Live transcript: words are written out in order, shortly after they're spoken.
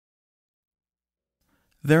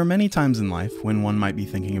There are many times in life when one might be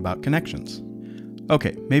thinking about connections.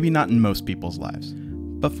 Okay, maybe not in most people's lives,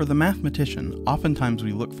 but for the mathematician, oftentimes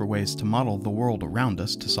we look for ways to model the world around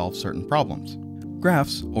us to solve certain problems.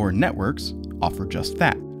 Graphs, or networks, offer just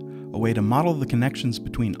that, a way to model the connections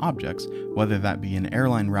between objects, whether that be an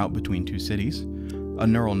airline route between two cities, a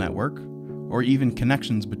neural network, or even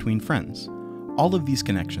connections between friends. All of these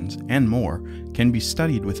connections, and more, can be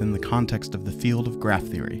studied within the context of the field of graph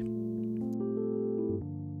theory.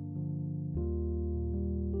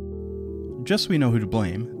 Just so we know who to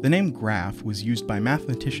blame, the name graph was used by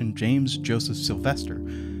mathematician James Joseph Sylvester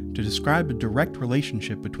to describe a direct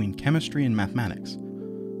relationship between chemistry and mathematics.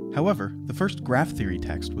 However, the first graph theory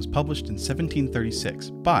text was published in 1736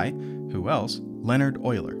 by, who else, Leonhard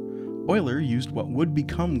Euler. Euler used what would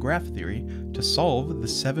become graph theory to solve the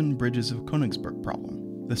 7 bridges of Königsberg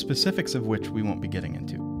problem, the specifics of which we won't be getting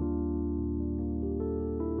into.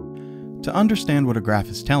 To understand what a graph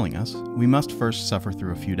is telling us, we must first suffer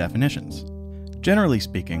through a few definitions. Generally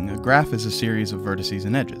speaking, a graph is a series of vertices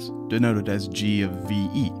and edges, denoted as g of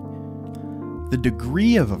VE. The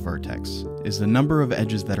degree of a vertex is the number of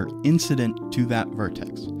edges that are incident to that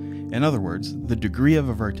vertex. In other words, the degree of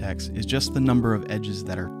a vertex is just the number of edges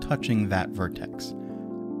that are touching that vertex.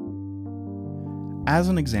 As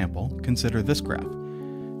an example, consider this graph.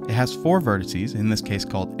 It has 4 vertices, in this case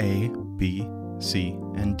called A, B, C,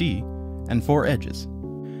 and D, and 4 edges.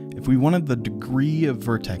 If we wanted the degree of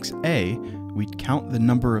vertex A, we'd count the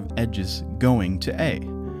number of edges going to A.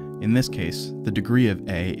 In this case, the degree of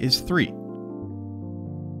A is 3.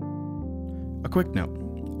 A quick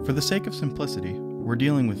note, for the sake of simplicity, we're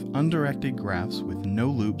dealing with undirected graphs with no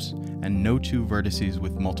loops and no 2 vertices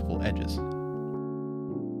with multiple edges.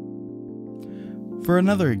 For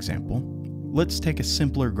another example, let's take a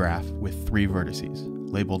simpler graph with 3 vertices,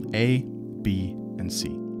 labeled A, B, and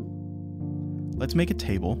C. Let's make a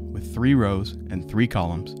table with 3 rows and 3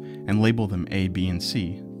 columns and label them A, B, and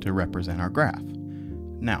C to represent our graph.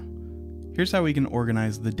 Now, here's how we can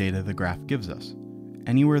organize the data the graph gives us.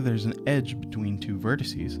 Anywhere there's an edge between 2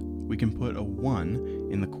 vertices, we can put a 1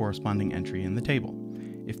 in the corresponding entry in the table.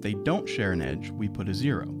 If they don't share an edge, we put a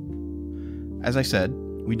 0. As I said,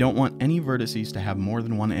 we don't want any vertices to have more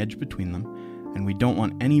than 1 edge between them, and we don't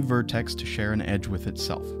want any vertex to share an edge with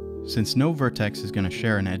itself. Since no vertex is going to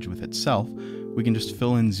share an edge with itself, we can just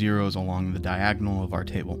fill in zeros along the diagonal of our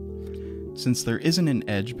table. Since there isn't an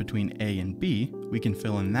edge between A and B, we can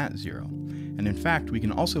fill in that 0. And in fact, we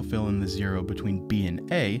can also fill in the 0 between B and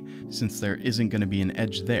A, since there isn't going to be an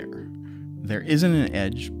edge there. There isn't an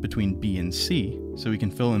edge between B and C, so we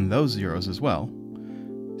can fill in those zeros as well.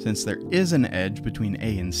 Since there is an edge between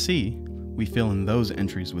A and C, we fill in those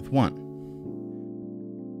entries with 1.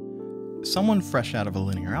 Someone fresh out of a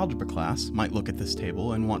linear algebra class might look at this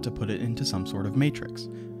table and want to put it into some sort of matrix.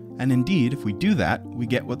 And indeed, if we do that, we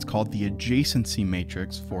get what's called the adjacency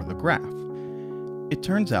matrix for the graph. It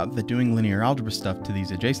turns out that doing linear algebra stuff to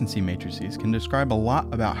these adjacency matrices can describe a lot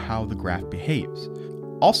about how the graph behaves.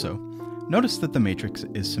 Also, notice that the matrix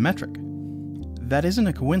is symmetric. That isn't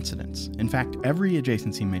a coincidence. In fact, every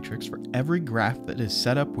adjacency matrix for every graph that is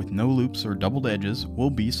set up with no loops or doubled edges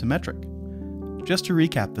will be symmetric. Just to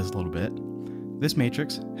recap this a little bit, this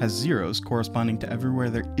matrix has zeros corresponding to everywhere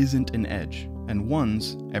there isn't an edge, and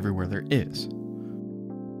 1s everywhere there is.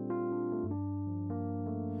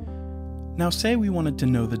 Now say we wanted to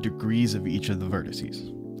know the degrees of each of the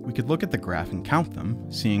vertices. We could look at the graph and count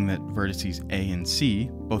them, seeing that vertices A and C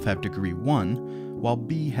both have degree 1, while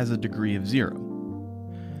B has a degree of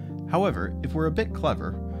 0. However, if we're a bit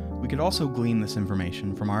clever, we could also glean this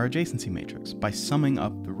information from our adjacency matrix by summing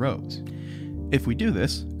up the rows. If we do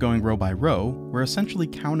this, going row by row, we're essentially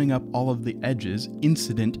counting up all of the edges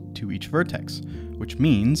incident to each vertex, which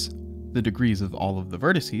means the degrees of all of the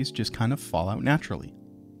vertices just kind of fall out naturally.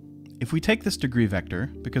 If we take this degree vector,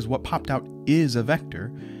 because what popped out is a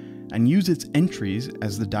vector, and use its entries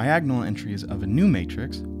as the diagonal entries of a new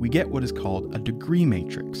matrix, we get what is called a degree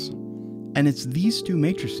matrix. And it's these 2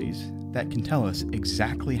 matrices that can tell us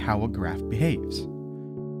exactly how a graph behaves.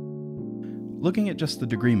 Looking at just the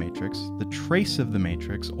degree matrix, the trace of the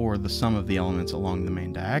matrix, or the sum of the elements along the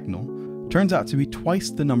main diagonal, turns out to be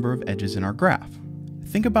twice the number of edges in our graph.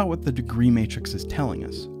 Think about what the degree matrix is telling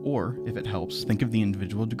us, or, if it helps, think of the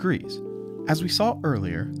individual degrees. As we saw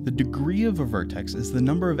earlier, the degree of a vertex is the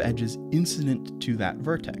number of edges incident to that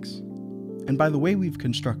vertex. And by the way we've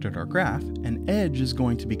constructed our graph, an edge is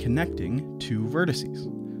going to be connecting 2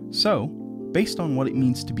 vertices. So, based on what it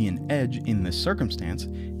means to be an edge in this circumstance,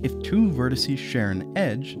 if 2 vertices share an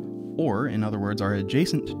edge, or in other words are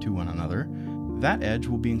adjacent to one another, that edge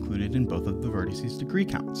will be included in both of the vertices' degree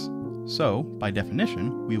counts. so by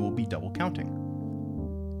definition, we will be double counting.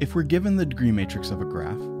 If we're given the degree matrix of a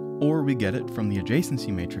graph, or we get it from the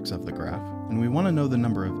adjacency matrix of the graph, and we want to know the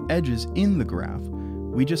number of edges in the graph,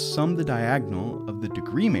 we just sum the diagonal of the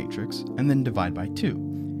degree matrix and then divide by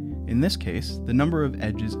 2. In this case, the number of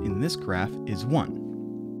edges in this graph is 1.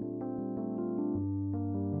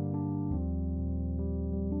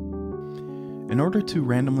 In order to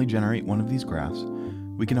randomly generate one of these graphs,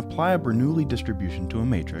 we can apply a Bernoulli distribution to a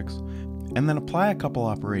matrix, and then apply a couple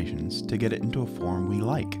operations to get it into a form we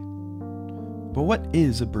like. But what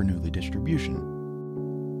is a Bernoulli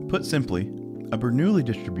distribution? Put simply, a Bernoulli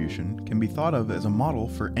distribution can be thought of as a model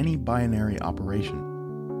for any binary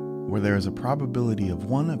operation, where there is a probability of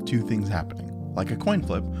one of two things happening, like a coin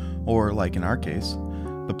flip, or like in our case,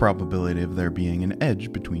 the probability of there being an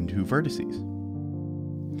edge between two vertices.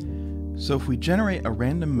 So if we generate a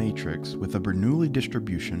random matrix with a Bernoulli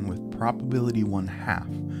distribution with probability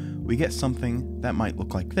 1/2, we get something that might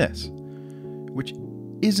look like this, which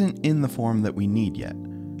isn't in the form that we need yet.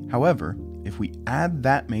 However, if we add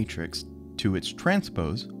that matrix to its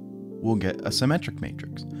transpose, we'll get a symmetric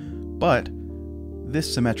matrix. But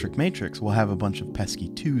this symmetric matrix will have a bunch of pesky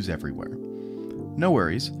 2's everywhere. No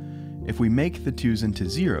worries, if we make the 2's into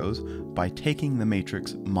 0's by taking the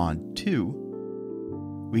matrix mod 2,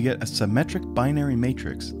 we get a symmetric binary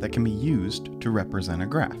matrix that can be used to represent a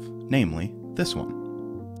graph, namely this one.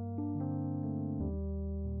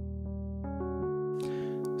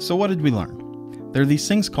 So what did we learn? There are these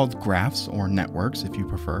things called graphs, or networks if you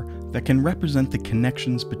prefer, that can represent the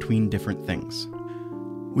connections between different things.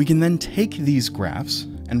 We can then take these graphs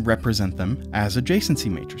and represent them as adjacency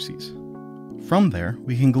matrices. From there,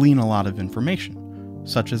 we can glean a lot of information,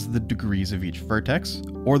 such as the degrees of each vertex,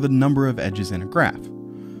 or the number of edges in a graph.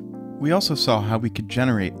 We also saw how we could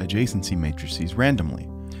generate adjacency matrices randomly.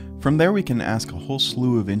 From there we can ask a whole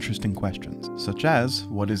slew of interesting questions, such as,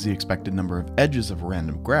 what is the expected number of edges of a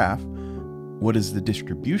random graph? What is the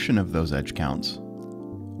distribution of those edge counts?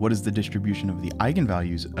 What is the distribution of the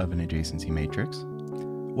eigenvalues of an adjacency matrix?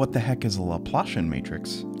 What the heck is a Laplacian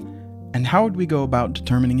matrix? And how would we go about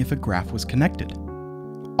determining if a graph was connected?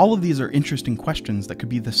 All of these are interesting questions that could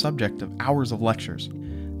be the subject of hours of lectures.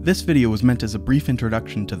 This video was meant as a brief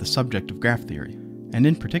introduction to the subject of graph theory, and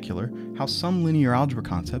in particular, how some linear algebra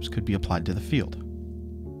concepts could be applied to the field.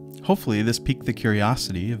 Hopefully this piqued the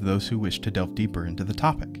curiosity of those who wish to delve deeper into the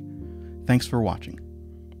topic. Thanks for watching.